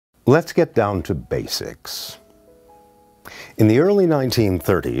Let's get down to basics. In the early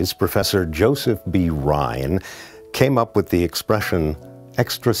 1930s, Professor Joseph B. Rhine came up with the expression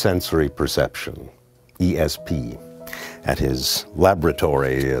extrasensory perception, ESP, at his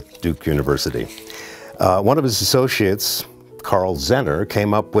laboratory at Duke University. One of his associates, Carl Zener,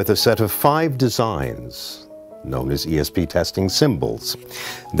 came up with a set of 5 designs known as ESP testing symbols.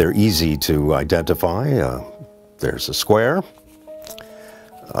 They're easy to identify. There's a square,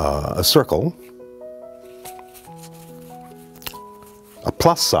 a circle, a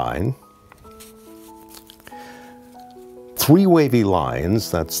plus sign, 3 wavy lines,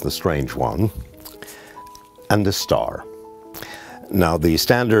 that's the strange one, and a star. Now, the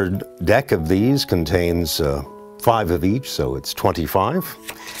standard deck of these contains 5 of each, so it's 25.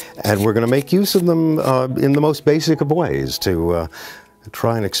 And we're going to make use of them in the most basic of ways to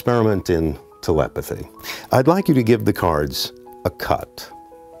try and experiment in telepathy. I'd like you to give the cards a cut.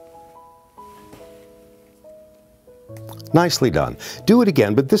 Nicely done. Do it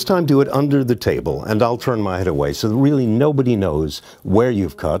again, but this time do it under the table, and I'll turn my head away so that really nobody knows where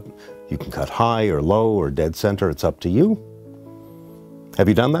you've cut. You can cut high or low or dead center, it's up to you. Have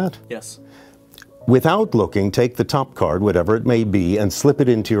you done that? Yes. Without looking, take the top card, whatever it may be, and slip it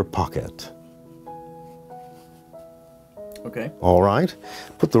into your pocket. Okay. All right.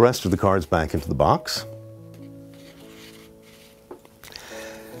 Put the rest of the cards back into the box.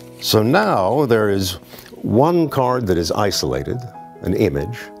 So now there is one card that is isolated, an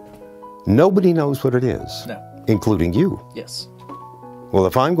image. Nobody knows what it is. No. Including you. Yes. Well,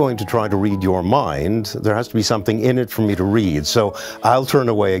 if I'm going to try to read your mind, there has to be something in it for me to read. So I'll turn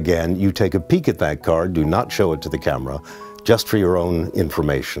away again. You take a peek at that card. Do not show it to the camera, just for your own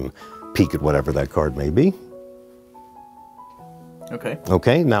information. Peek at whatever that card may be. Okay.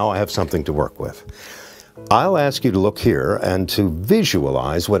 Okay, now I have something to work with. I'll ask you to look here and to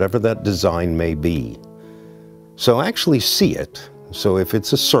visualize whatever that design may be. So actually see it. So if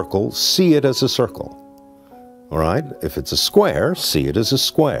it's a circle, see it as a circle. All right? If it's a square, see it as a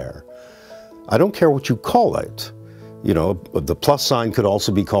square. I don't care what you call it. You know, the plus sign could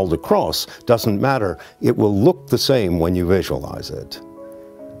also be called a cross. Doesn't matter. It will look the same when you visualize it.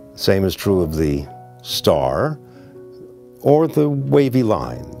 Same is true of the star or the wavy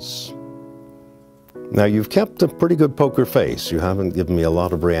lines. Now, you've kept a pretty good poker face. You haven't given me a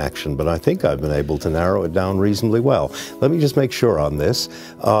lot of reaction, but I think I've been able to narrow it down reasonably well. Let me just make sure on this.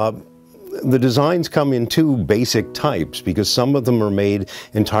 The designs come in 2 basic types because some of them are made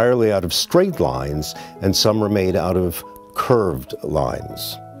entirely out of straight lines and some are made out of curved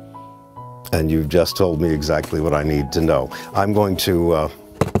lines. And you've just told me exactly what I need to know. I'm going to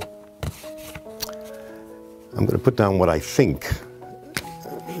put down what I think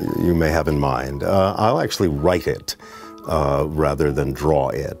you may have in mind. I'll actually write it rather than draw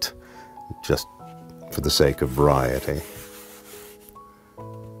it, just for the sake of variety.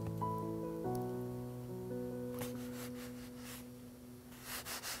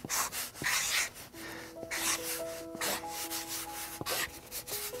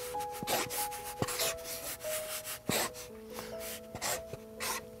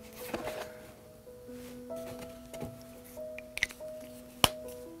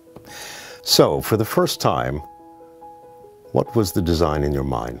 So, for the first time, what was the design in your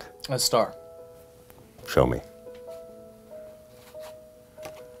mind? A star. Show me.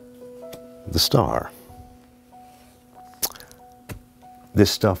 The star. This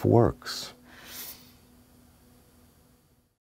stuff works.